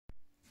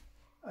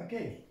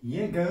Okay,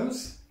 here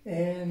goes,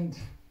 and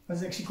I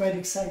was actually quite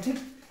excited.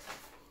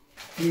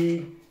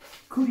 The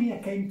courier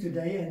came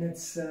today, and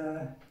it's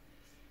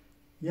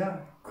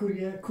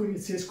courier.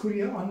 It says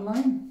courier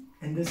online,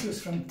 and this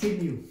was from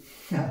Temu.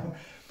 Now,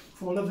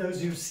 for all of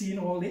those who've seen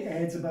all the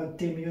ads about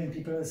Temu, and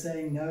people are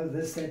saying no,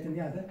 this, that, and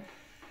the other.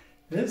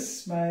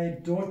 This, my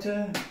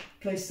daughter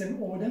placed an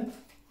order,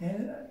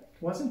 and it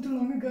wasn't too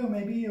long ago,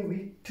 maybe a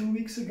week, 2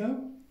 weeks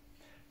ago.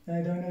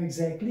 I don't know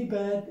exactly,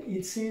 but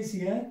it says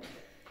here,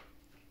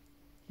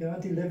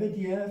 delivered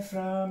here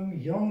from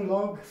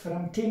Yonglog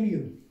from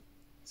Temu.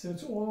 So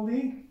it's all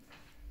there.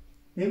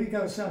 There we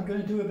go. So I'm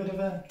going to do a bit of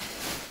a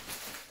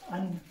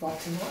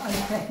unboxing or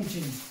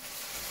unpackaging.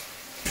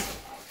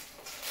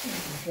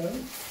 There we go.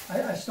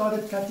 I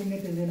started cutting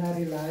it and then I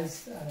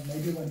realized I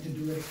maybe want to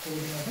do a recording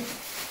of it.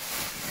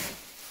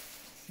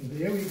 So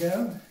there we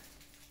go.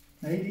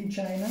 Made in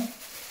China.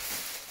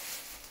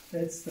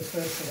 That's the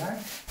first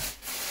rack.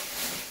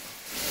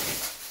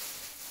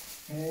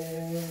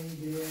 And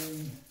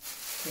then,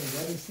 so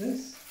what is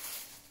this?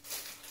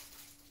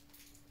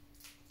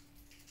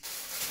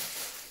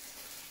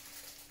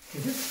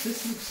 Okay,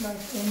 this looks like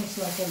almost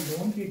like a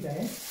laundry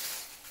bag.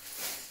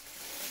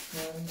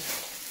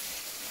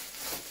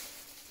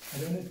 I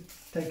don't want to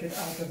take it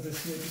out of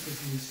this here because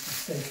it needs to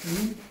stay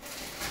clean.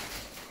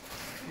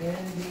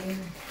 And then,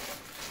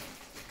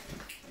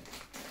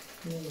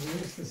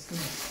 where's this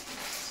thing?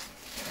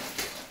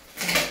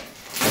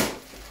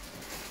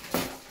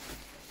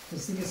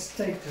 This thing is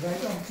taped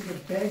right onto the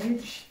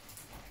baggage.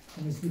 I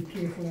must be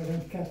careful I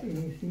don't cut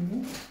anything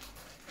here.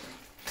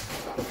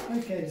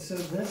 Okay, so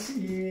this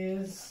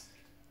is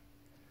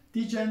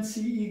Dijon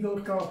Sea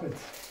Eagle carpet.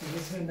 So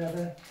this is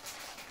another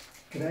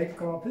grey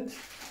carpet.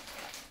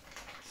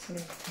 So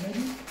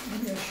maybe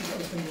I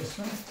should open this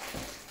one.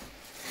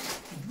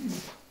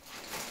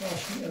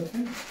 Partially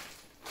open.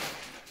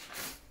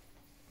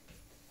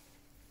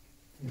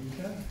 There we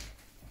go.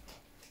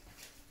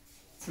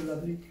 It's a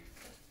lovely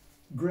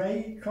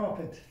grey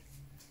carpet.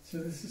 So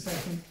this is, I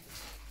think,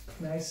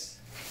 nice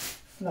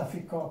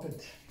fluffy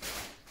carpet.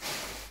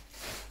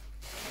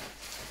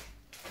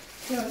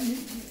 Yeah,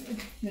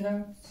 you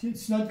know,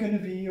 it's not going to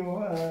be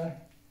your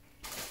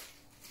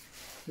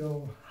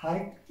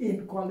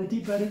high-end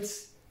quality, but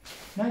it's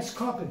nice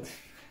carpet.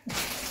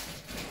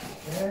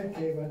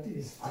 Okay, what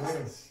is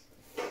this?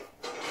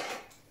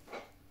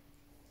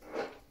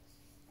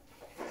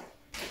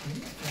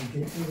 I'll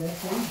get to that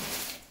one.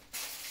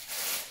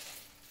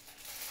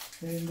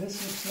 And this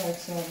looks like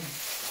some,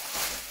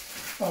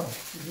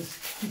 this is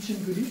kitchen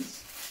goodies,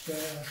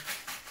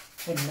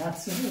 for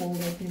nuts and all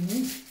that in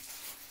there.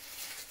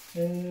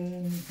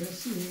 And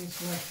this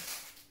is like,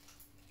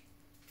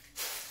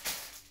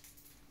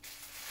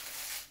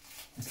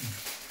 okay,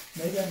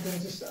 maybe I'm going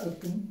to just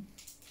open,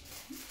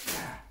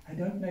 I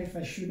don't know if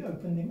I should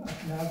open them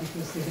up now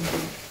because they're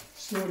in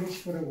storage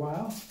for a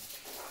while.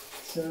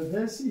 So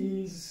this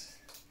is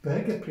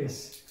burger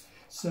press,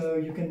 so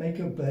you can make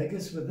your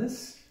burgers with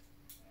this.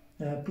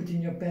 Put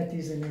in your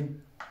patties and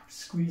then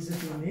squeeze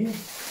it in there.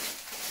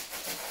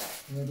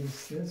 What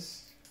is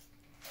this?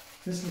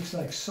 This looks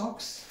like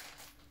socks.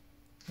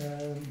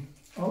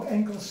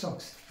 Ankle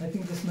socks. I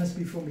think this must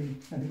be for me.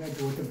 I think my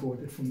daughter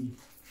bought it for me.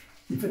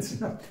 If it's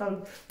not,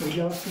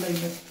 maybe I'll claim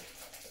it.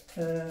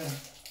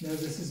 No,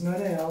 this is not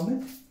a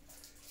helmet,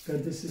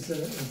 but this is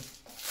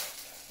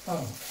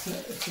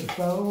it's a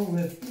bowl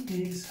with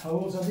these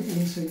holes on the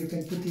end so you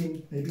can put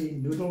in maybe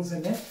noodles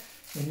in that.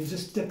 And you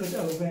just tip it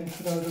over and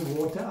throw the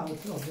water out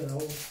of the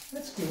hole.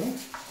 That's cool.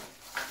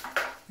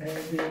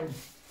 And then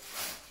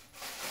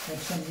have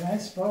some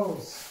nice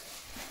bowls.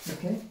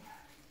 Okay.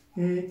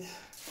 Let's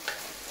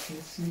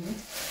see it.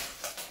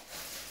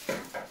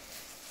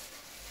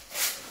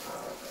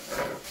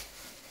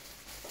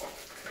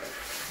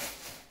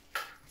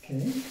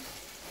 Okay.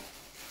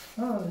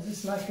 Oh, this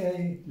is like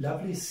a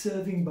lovely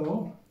serving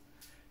bowl.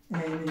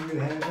 And you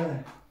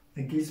have a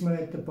gizmo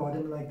at the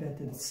bottom like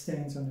that it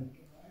stands on it.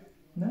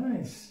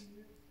 Nice.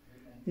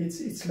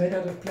 It's made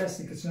out of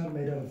plastic. It's not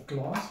made out of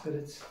glass, but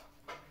it's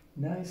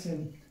nice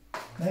and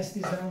nice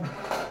design.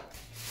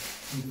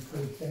 You put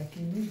it back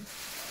in there.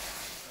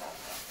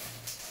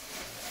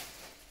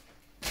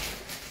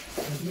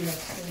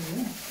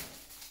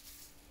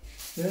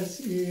 This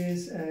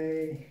is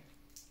a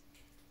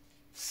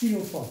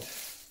seal pot.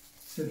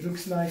 So it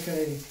looks like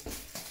a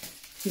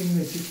thing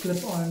that you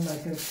clip on,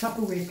 like a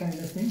Tupperware kind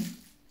of thing,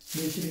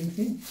 measuring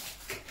thing.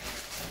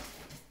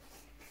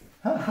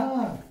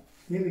 Haha!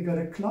 Here we got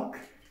a clock.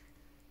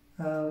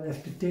 I'll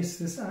have to test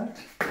this out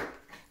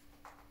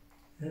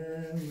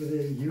with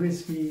a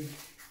USB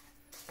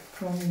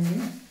prom in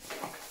here.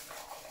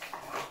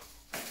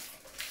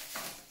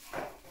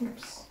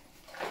 Oops.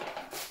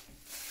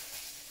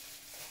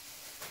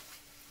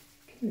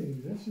 Okay,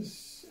 this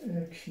is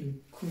actually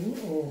cool.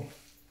 Oh,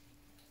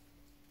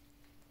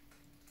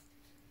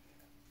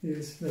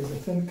 yes, there's a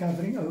thin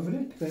covering over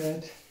it,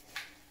 but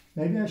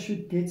maybe I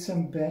should get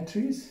some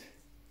batteries.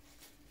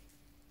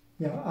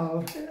 Yeah,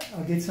 I'll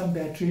get some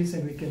batteries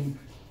and we can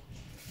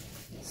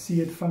see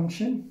it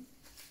function.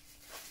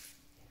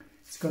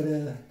 got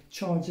a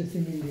charger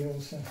thing in there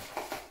also.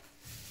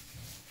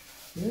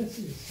 This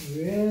is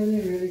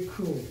really, really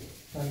cool.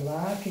 I'm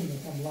liking it,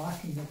 I'm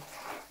liking it.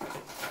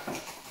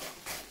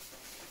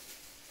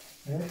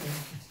 Okay,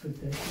 let's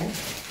put that here.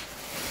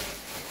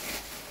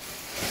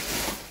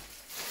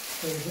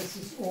 So this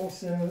is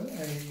also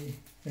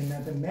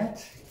another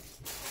mat.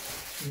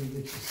 We'll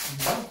get to see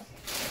that.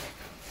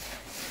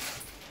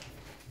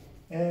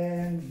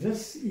 And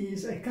this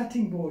is a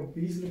cutting board.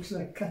 These looks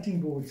like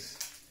cutting boards.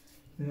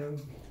 You know,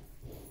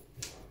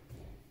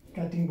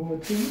 cutting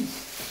board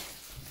things.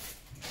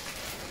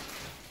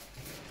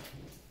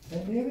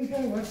 And there we go.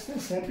 What's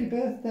this? Happy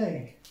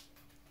birthday.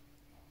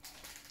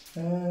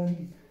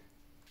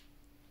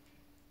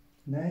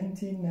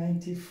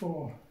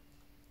 1994.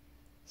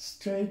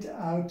 Straight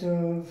out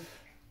of,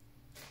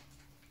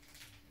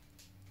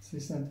 say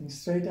something,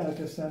 straight out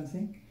of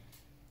something.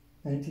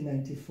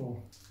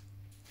 1994.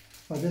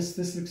 Oh, this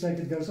looks like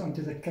it goes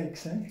onto the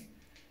cakes, eh?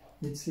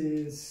 It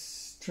says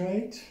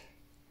straight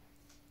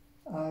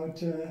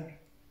out,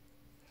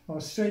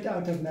 straight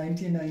out of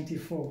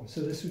 1994.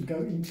 So this would go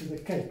into the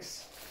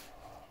cakes.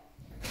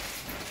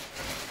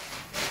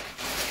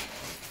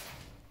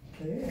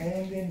 Okay,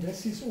 and then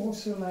this is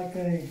also like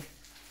a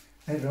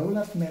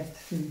roll-up mat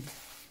thing.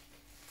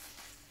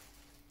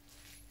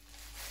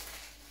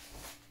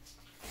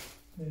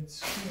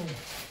 That's cool.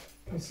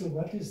 Okay, so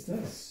what is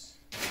this?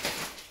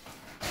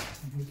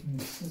 I'm getting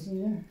a scissor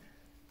here.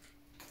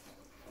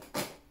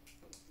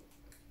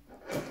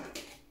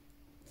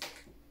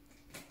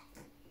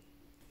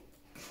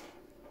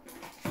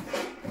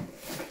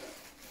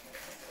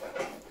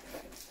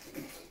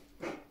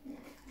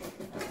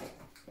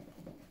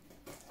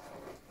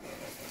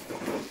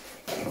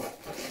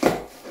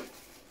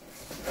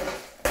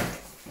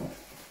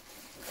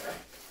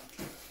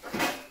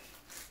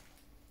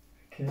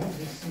 Okay,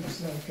 this looks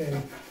like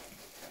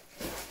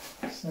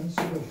some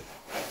sort of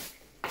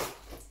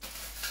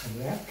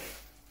rack.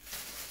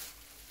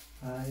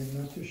 I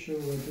am not too sure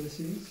what this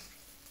is.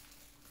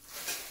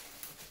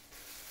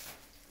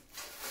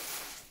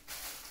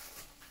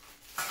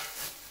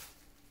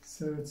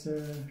 So it's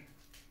a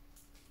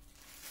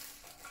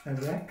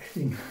rack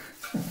thing.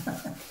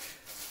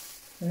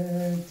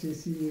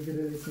 Jesse, you're going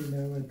to let me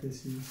know what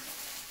this is.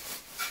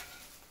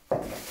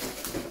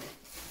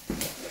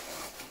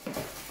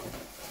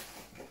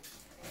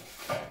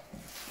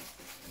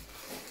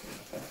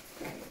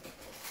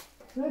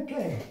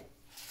 Okay,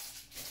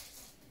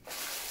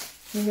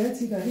 so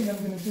that's it. I think I'm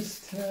going to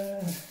just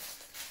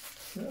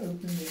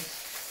open this.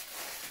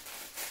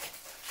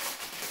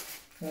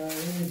 There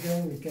we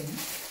go. We can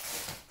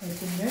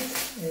open that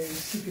and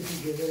stick it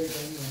together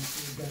again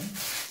once we're done.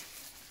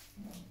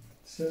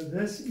 So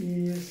this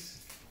is,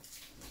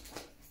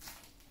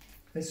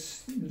 it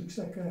looks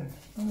like a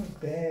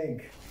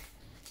bag.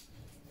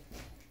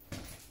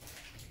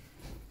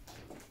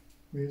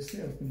 Where's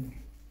the opening?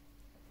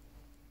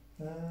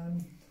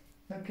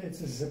 Okay,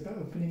 it's a zipper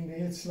opening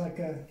there. It's like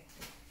a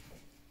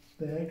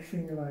bag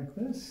thing like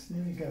this.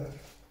 There we go.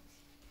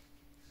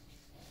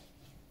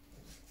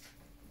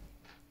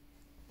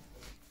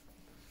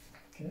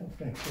 Okay, I'll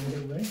back that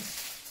away.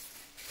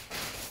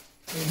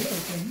 Then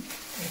open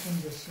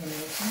this one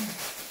open.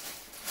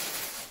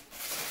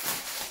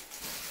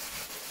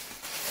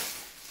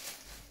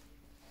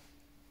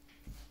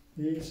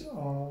 These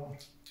are,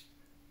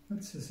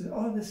 what's this?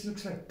 Oh, this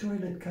looks like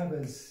toilet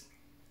covers.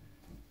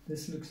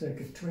 This looks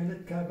like a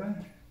toilet cover,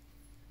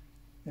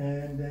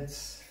 and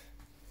that's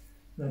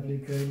lovely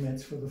grey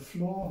mats for the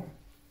floor.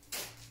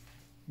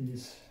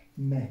 These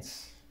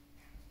mats,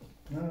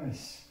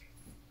 nice.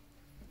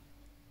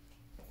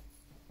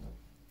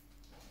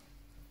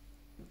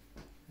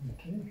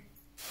 Okay,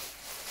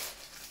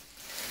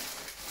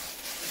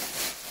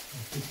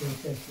 I'll put that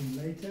back in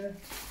later.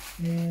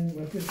 And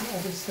what is the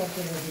other stuff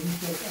that I didn't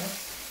put up?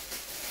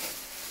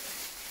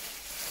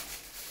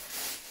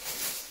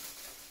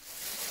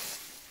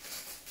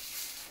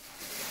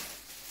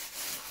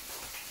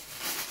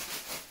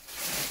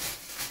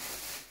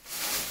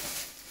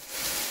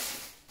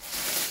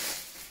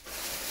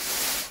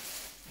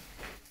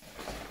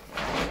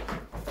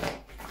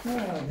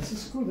 Ah, this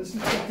is cool. This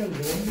is like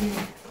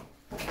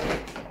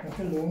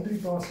a laundry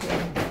basket.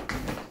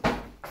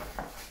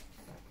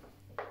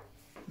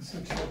 This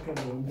looks like a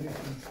laundry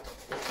thing.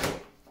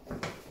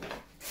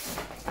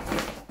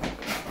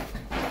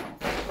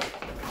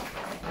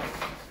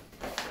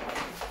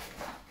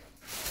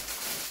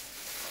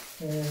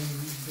 And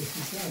this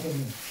is the other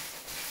one.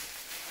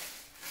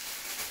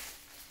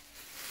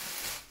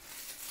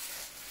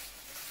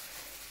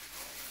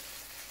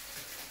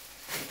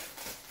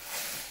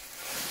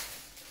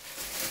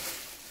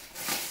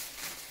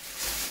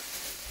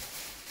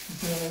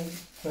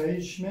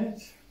 Beige mat.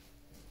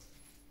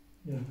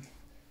 Yeah.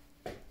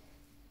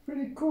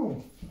 Pretty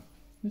cool.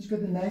 It's got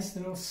a nice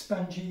little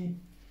spongy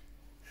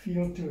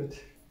feel to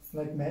it,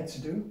 like mats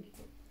do.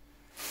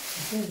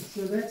 Okay,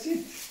 so that's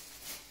it.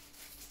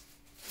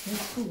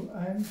 That's cool.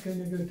 I'm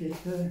going to go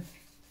get the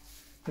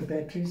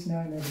batteries now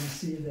and I'm going to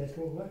see if that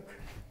will work.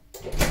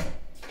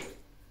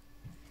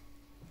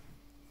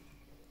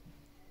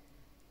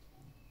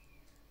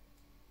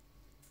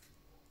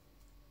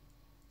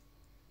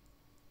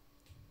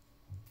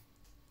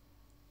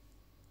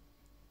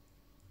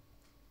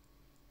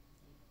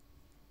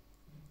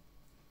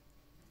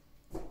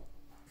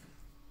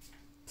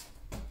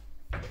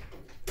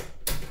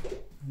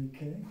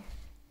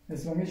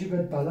 As long as you've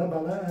got bala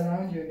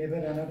around, you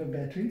never run out of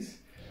batteries.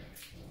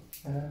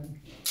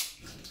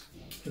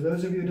 For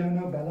those of you who don't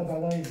know,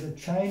 bala is a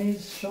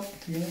Chinese shop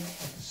here,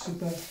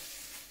 like a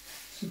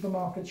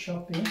supermarket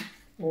shop here.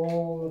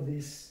 All of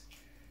this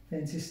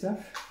fancy stuff.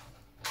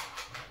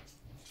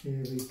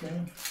 There we go.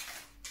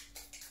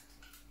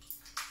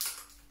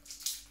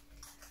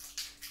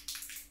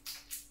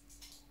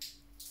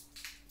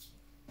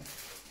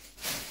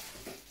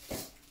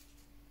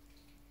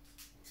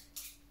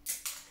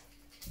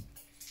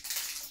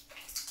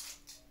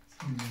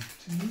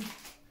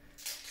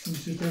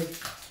 Seems to take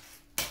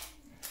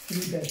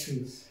 3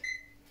 batteries.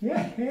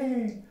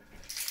 Yay!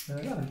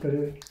 I've got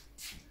to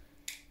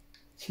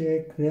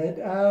check that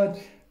out.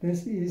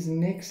 This is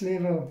next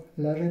level.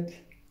 Love it.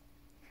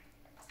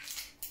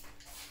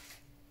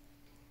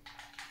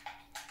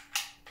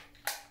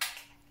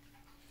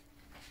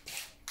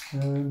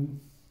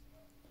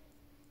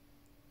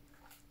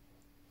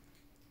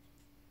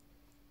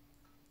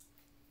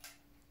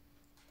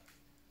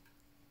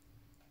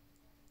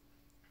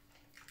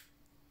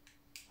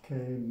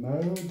 Okay,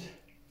 mode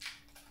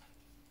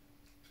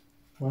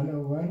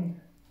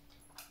 101.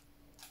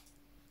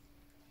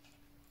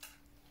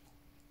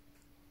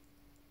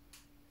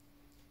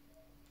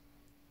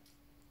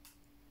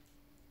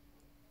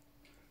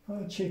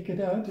 I'll check it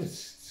out.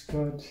 It's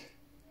got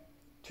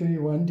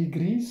 21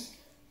 degrees.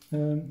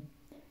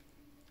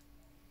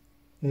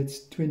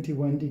 It's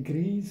 21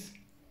 degrees.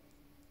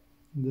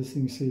 This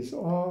thing says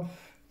off,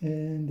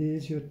 and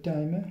there's your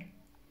timer.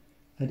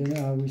 I don't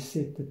know how we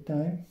set the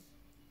time.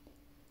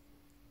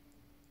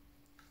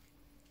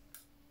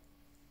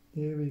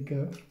 There we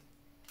go.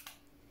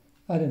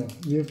 I don't know,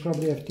 you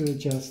probably have to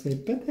adjust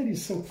that, but that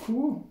is so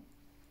cool.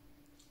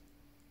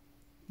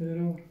 The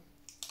little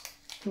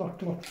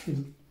clock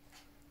thing.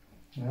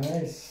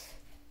 Nice.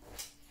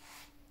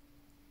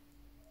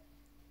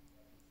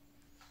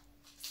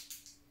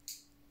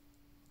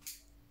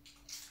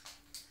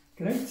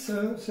 Great,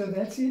 so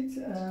that's it.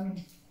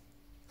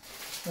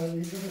 So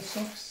these are the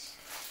socks.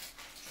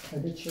 I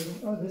did show them.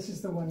 Oh, this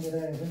is the one that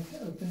I haven't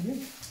opened yet.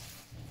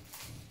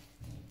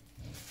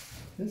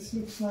 This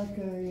looks like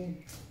a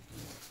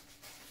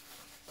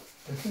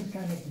different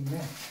kind of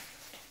mat.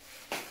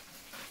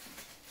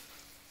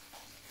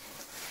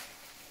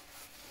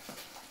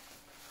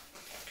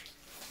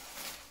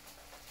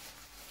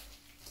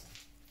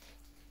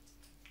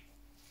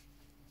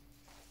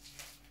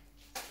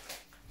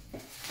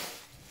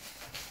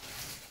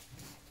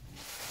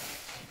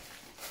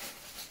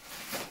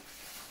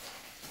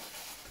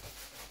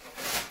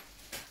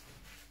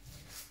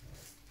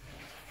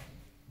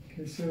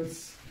 Okay, so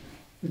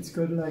it's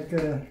got like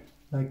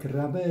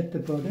rubber at the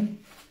bottom,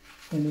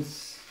 and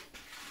it's,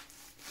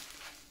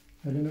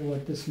 I don't know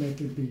what this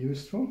mat would be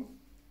used for,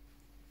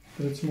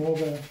 but it's more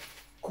of a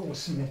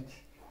coarse mat.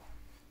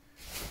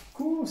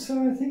 Cool,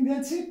 so I think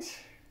that's it.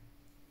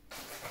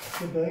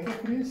 The burger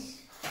press.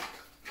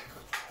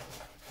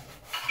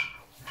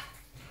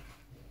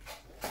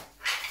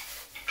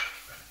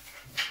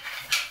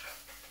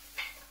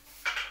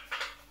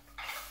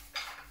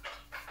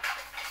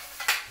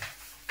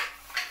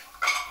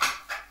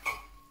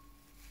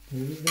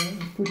 There we go. You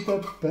put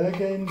that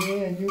burger in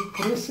there and you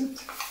press it.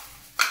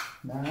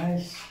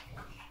 Nice.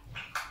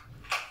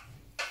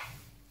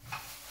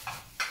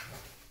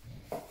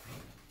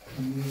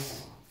 And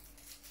this,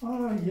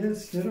 oh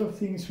yes, little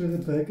things with the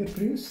burger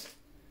press.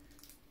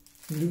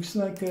 It looks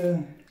like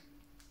a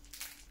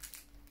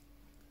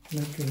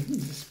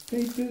is this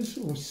papers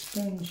or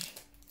sponge?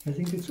 I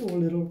think it's all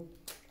little,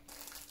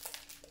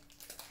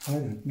 I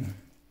don't know.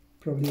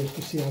 Probably have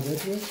to see how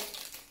that works.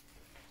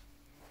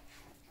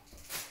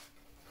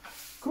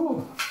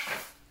 Cool.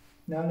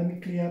 Now let me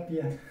clear up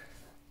here.